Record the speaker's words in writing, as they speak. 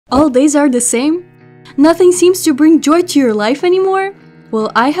All days are the same? Nothing seems to bring joy to your life anymore? Well,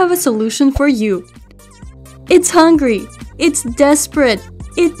 I have a solution for you. It's hungry. It's desperate.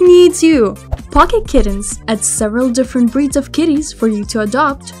 It needs you. Pocket Kittens adds several different breeds of kitties for you to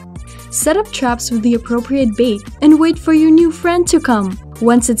adopt. Set up traps with the appropriate bait and wait for your new friend to come.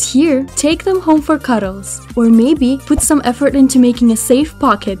 Once it's here, take them home for cuddles, or maybe put some effort into making a safe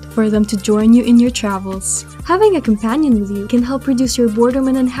pocket for them to join you in your travels. Having a companion with you can help reduce your boredom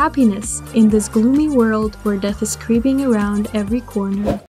and unhappiness in this gloomy world where death is creeping around every corner.